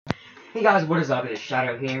Hey guys, what is up? It's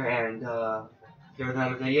Shadow here, and here with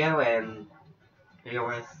another video, and here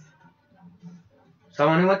with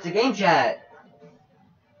someone who went to game chat.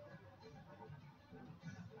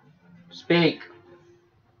 Speak.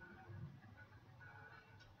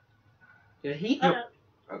 Did he?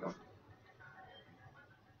 Okay.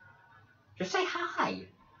 Just say hi.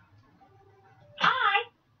 Hi.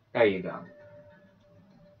 There you go.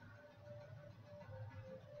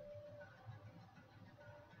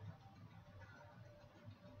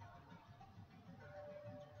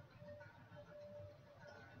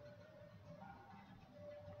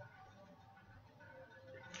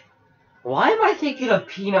 Why am I thinking of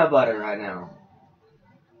peanut butter right now?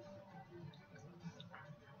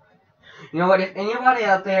 You know what? If anybody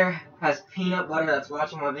out there has peanut butter that's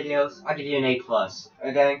watching my videos, I'll give you an A+.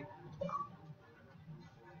 Okay?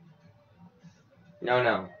 No,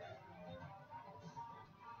 no.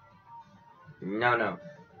 No, no.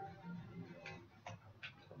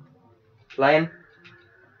 Playing?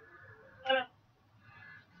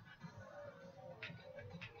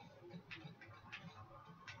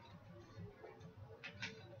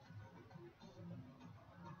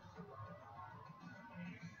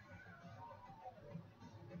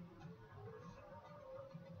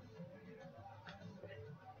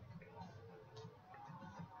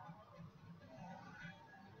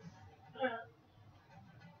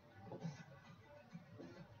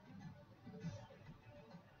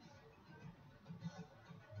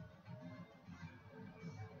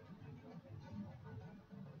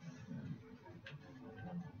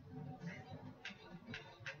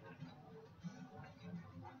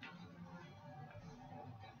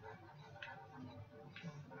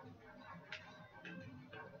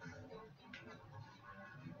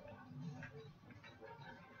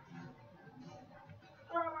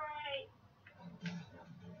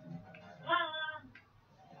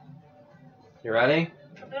 You ready?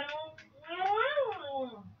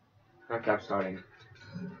 Okay, I'm starting.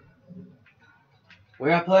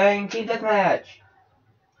 We are playing Team Deathmatch.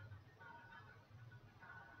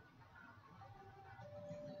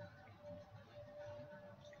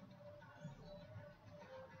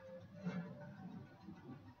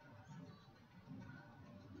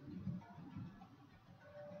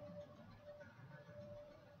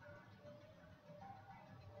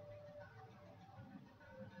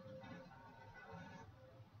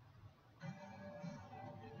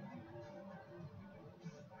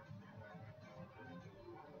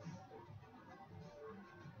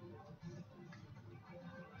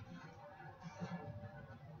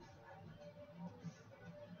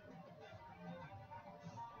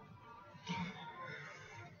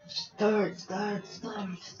 Start.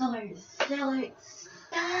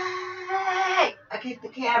 I kicked the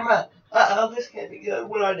camera. Uh-oh, this can't be good.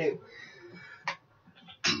 What do I do?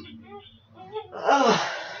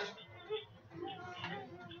 Oh.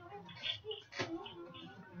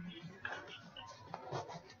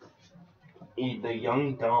 Eat the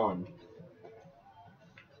young dawn.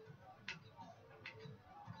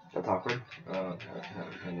 That's awkward. That's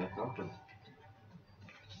awkward.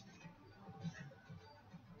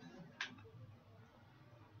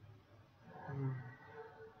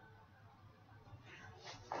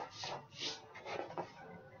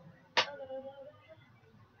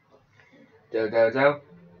 Do.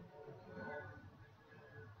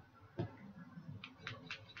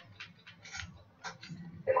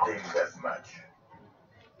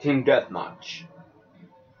 Team Deathmatch.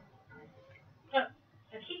 I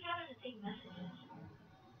keep having to take messages.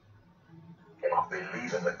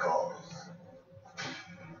 Believe in the cause.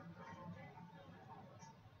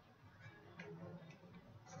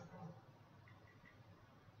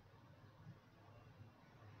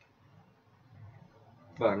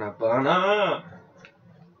 Banana.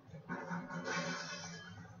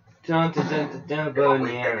 Dun,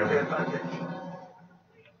 banana.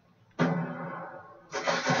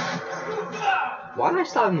 Why did I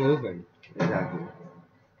stop moving? Exactly.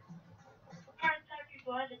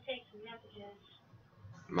 People had to take some messages.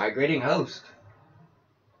 Migrating host.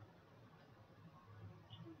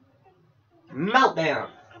 Meltdown.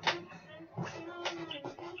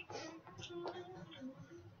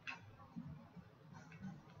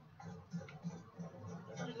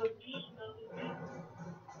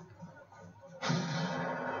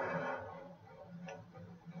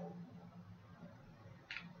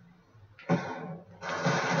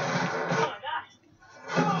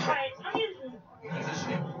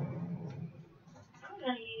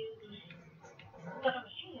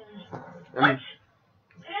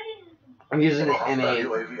 I'm using the M8.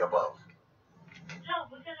 UAV above. No,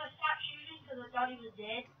 because I stopped shooting because I thought he was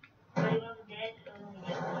dead. But he wasn't dead, so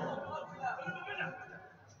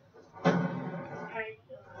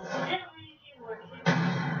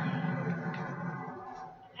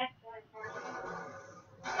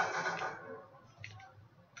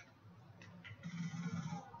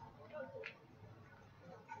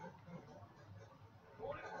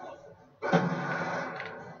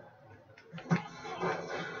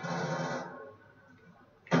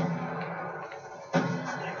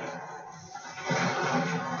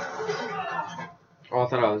Oh, I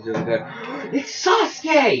thought I was doing good. It's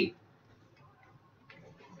Sasuke!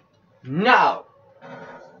 No!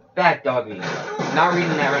 Bad doggy. Not reading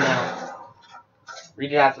that right now.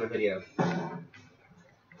 Read it after the video. Be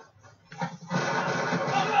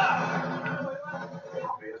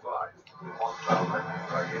advised. Hostile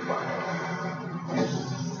enemies are nearby.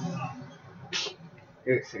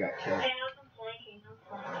 Oops, I got killed. Hey, I'm flanking.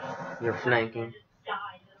 You're flanking. I just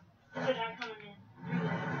died. There's a guy coming in.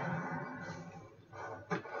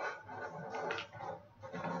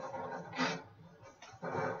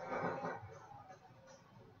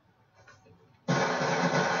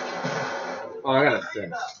 Oh, I got a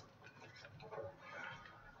 6.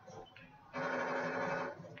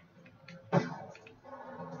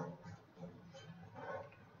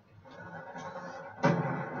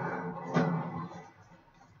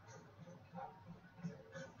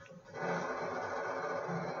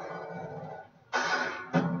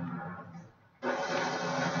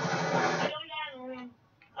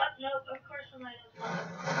 Nope, of course somebody else.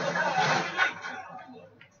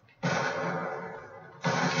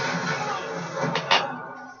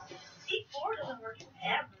 C4 doesn't work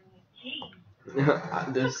forever. Jeez.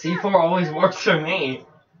 The C4 always works for me.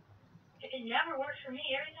 It never works for me.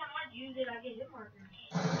 Every time I use it, I get hit markers.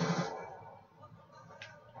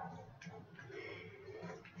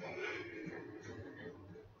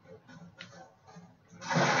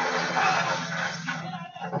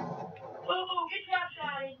 Oh, get trap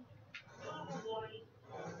shotted. Oh boy.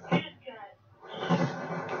 You just got.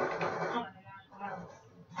 Oh my gosh, wow.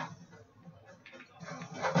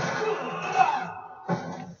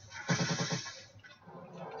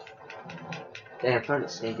 Damn, I'm trying to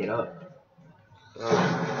sneak it up. You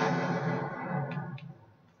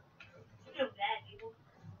feel bad, people.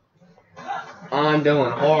 I'm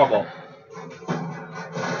doing horrible.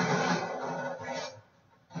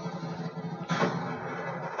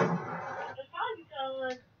 It's probably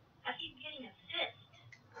because I keep getting assists.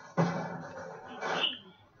 Jeez.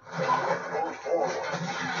 Move forward.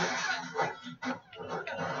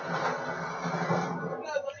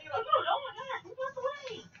 Oh my gosh, move out the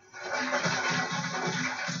way.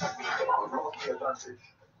 Lost the advantage.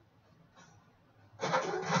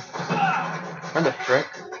 What the frick?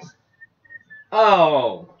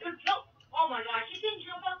 Oh! Dude, jump. Oh my gosh, he didn't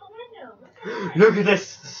jump out the window. Look at this!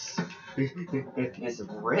 This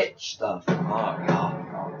rich stuff. Oh,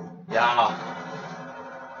 yeah. Yeah.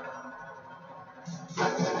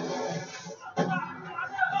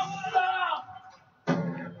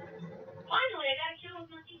 Finally, I got a kill with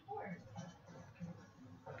my C4.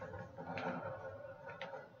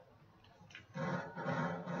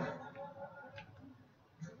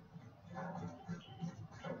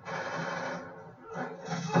 I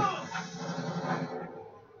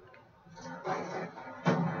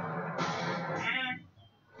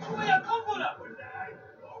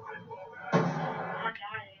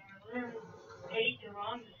died there. I literally made the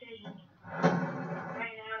wrong decision.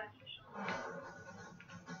 Right now, that's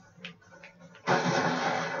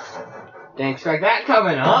Didn't expect that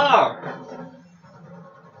coming, huh?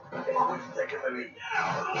 Who's taking the lead?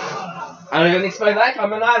 I didn't expect that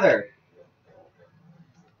coming either.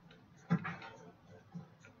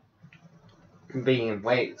 Being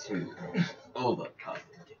way too overconfident.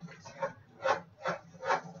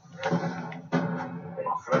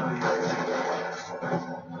 Friendly I.A.C.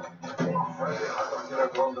 Friendly hunter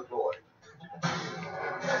drone deployed. I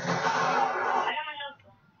got my health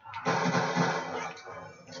back.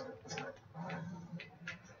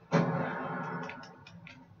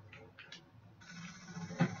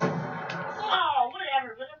 Oh, whatever.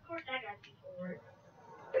 But of course, I got C4.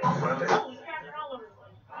 Friendly. Oh, we trapped her all over the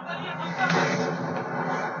place.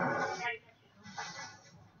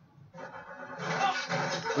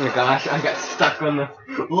 Oh my gosh, I got stuck on the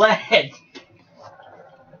ledge.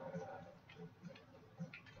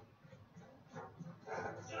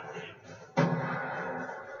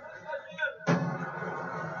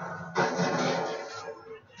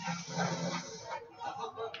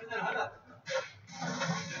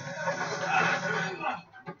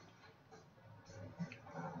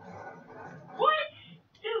 What?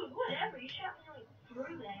 Dude, whatever. You shot me like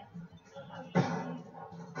through that.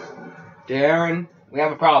 Jaren, we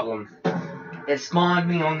have a problem. It spawned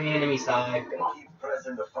me on the enemy side. Keep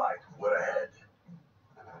pressing the fight. We're ahead.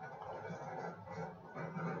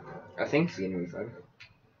 I think it's the enemy side.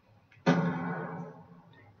 That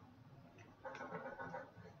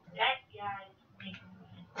guy is making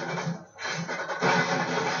me.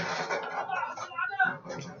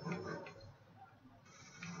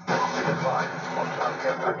 Be advised. Hostile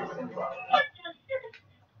care package inbound. What the?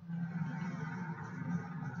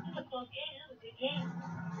 This is a close game. This is a good game.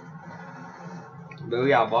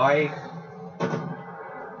 Booyah, boy.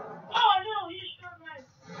 Oh no, you just struck my.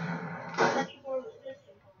 That keyboard was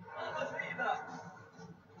missing.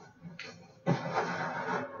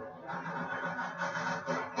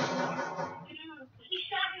 Dude, he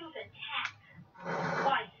shot me with a tap.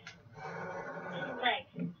 Twice. In the leg.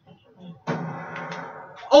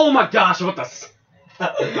 Oh my gosh, what the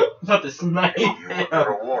what the snipe? You will be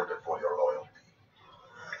rewarded for your loyalty.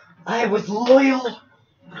 I was loyal.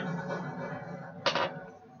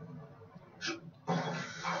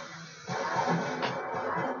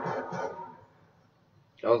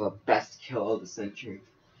 That was the best kill of the century.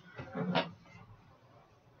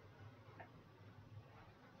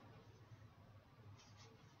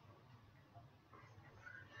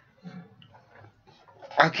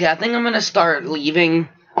 Okay, I think I'm gonna start leaving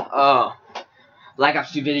Black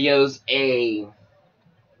Ops 2 videos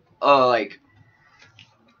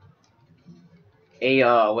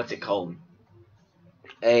what's it called?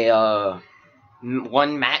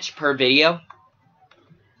 One match per video.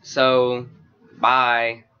 So,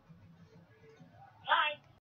 bye.